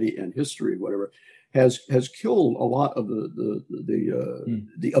society and history, whatever, has killed a lot of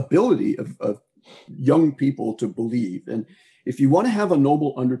the ability of young people to believe. And if you want to have a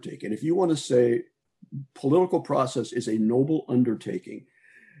noble undertaking, if you want to say political process is a noble undertaking,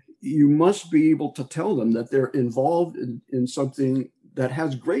 you must be able to tell them that they're involved in something that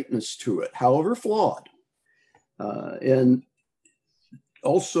has greatness to it, however flawed. And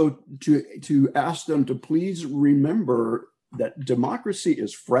also to ask them to please remember that democracy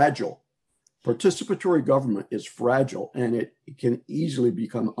is fragile. Participatory government is fragile, and it can easily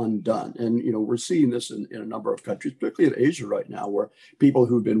become undone. And, we're seeing this in a number of countries, particularly in Asia right now, where people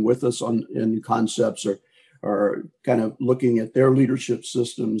who've been with us in concepts are kind of looking at their leadership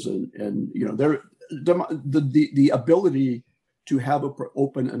systems and the ability to have an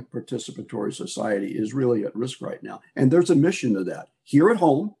open and participatory society is really at risk right now. And there's a mission to that. Here at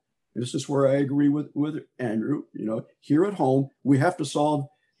home, this is where I agree with Andrew, here at home, we have to solve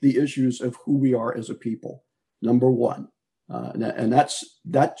the issues of who we are as a people, number one. And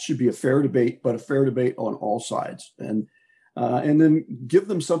that should be a fair debate, but a fair debate on all sides. And then give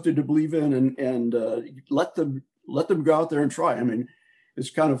them something to believe in and let them go out there and try. I mean, it's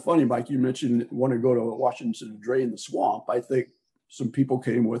kind of funny, Mike, you mentioned want to go to Washington to drain the swamp. I think some people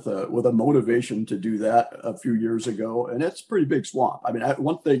came with a motivation to do that a few years ago, and it's a pretty big swamp. I mean,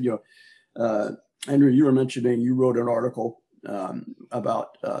 one thing, Andrew, you were mentioning, you wrote an article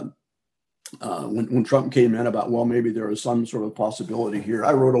about when Trump came in about, well, maybe there is some sort of possibility here.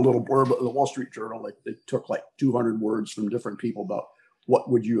 I wrote a little blurb in the Wall Street Journal. They took like 200 words from different people about what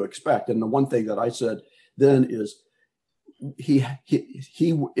would you expect. And the one thing that I said then is he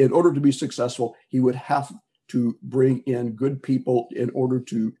in order to be successful, he would have to bring in good people in order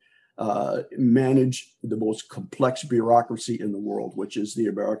to manage the most complex bureaucracy in the world, which is the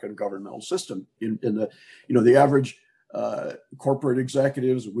American governmental system. In the average corporate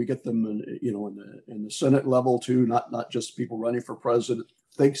executives, we get them in the Senate level too, not just people running for president,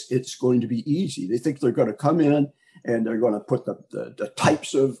 thinks it's going to be easy. They think they're going to come in and they're going to put the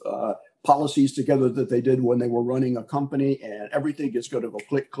types of policies together that they did when they were running a company, and everything is going to go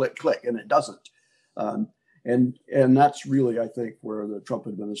click, click, click, and it doesn't. And that's really, I think, where the Trump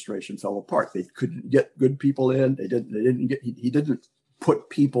administration fell apart. They couldn't get good people in. He didn't put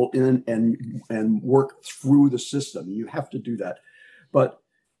people in and work through the system. You have to do that. But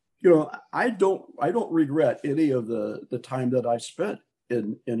I don't regret any of the time that I spent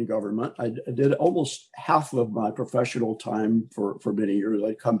in government. I did almost half of my professional time for many years.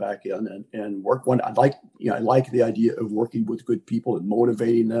 I'd come back in and work. I like the idea of working with good people and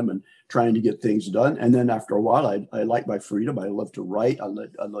motivating them and trying to get things done. And then after a while, I like my freedom. I love to write. I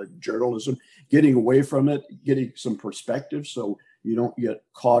like journalism, getting away from it, getting some perspective so you don't get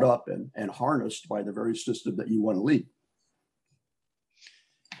caught up and harnessed by the very system that you want to lead.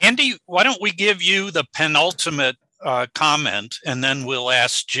 Andy, why don't we give you the penultimate comment, and then we'll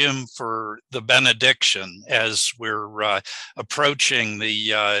ask Jim for the benediction as we're approaching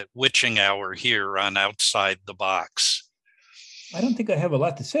the witching hour here on Outside the Box. I don't think I have a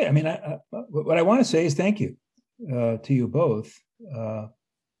lot to say. I mean, what I want to say is thank you to you both.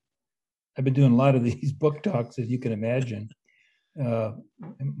 I've been doing a lot of these book talks, as you can imagine.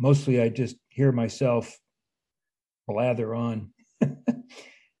 Mostly I just hear myself blather on.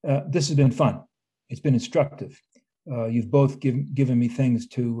 This has been fun. It's been instructive. You've both given me things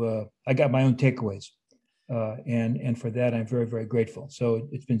to, I got my own takeaways. And for that, I'm very, very grateful. So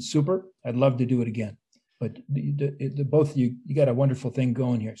it's been super. I'd love to do it again. But the both of you got a wonderful thing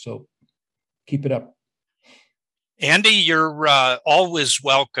going here. So keep it up. Andy, you're always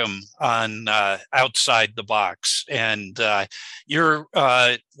welcome on Outside the Box. And you're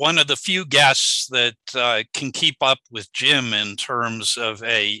one of the few guests that can keep up with Jim in terms of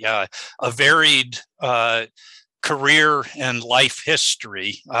a varied career and life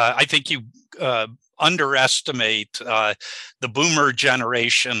history. I think you underestimate the boomer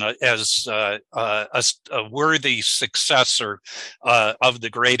generation as a worthy successor of the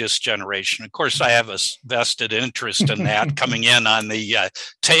greatest generation. Of course, I have a vested interest in that coming in on the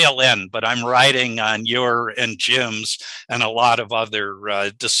tail end, but I'm riding on your and Jim's and a lot of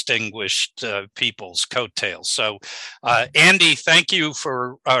other distinguished people's coattails. So, Andy, thank you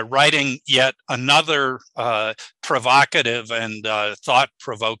for writing yet another provocative and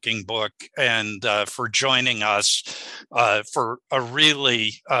thought-provoking book, and for joining us for a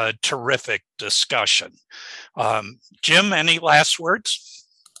really terrific discussion. Jim, any last words?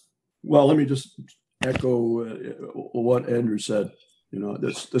 Well, let me just echo what Andrew said. You know,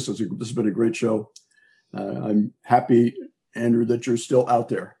 this has been a great show. I'm happy, Andrew, that you're still out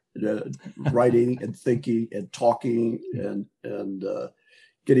there writing and thinking and talking and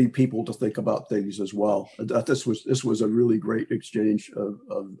getting people to think about things as well. This was a really great exchange of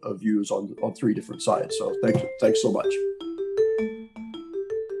views on three different sides. So thanks so much.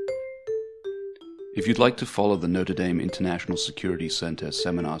 If you'd like to follow the Notre Dame International Security Center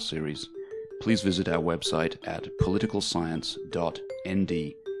seminar series, please visit our website at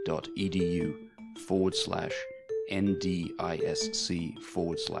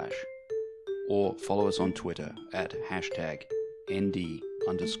politicalscience.nd.edu/NDISC/, or follow us on Twitter at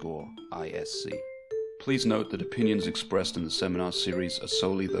 #ND_ISC. Please note that opinions expressed in the seminar series are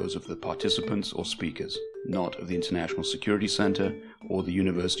solely those of the participants or speakers, not of the International Security Center or the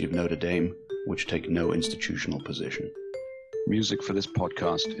University of Notre Dame, which take no institutional position. Music for this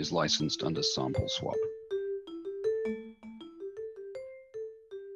podcast is licensed under Sample Swap.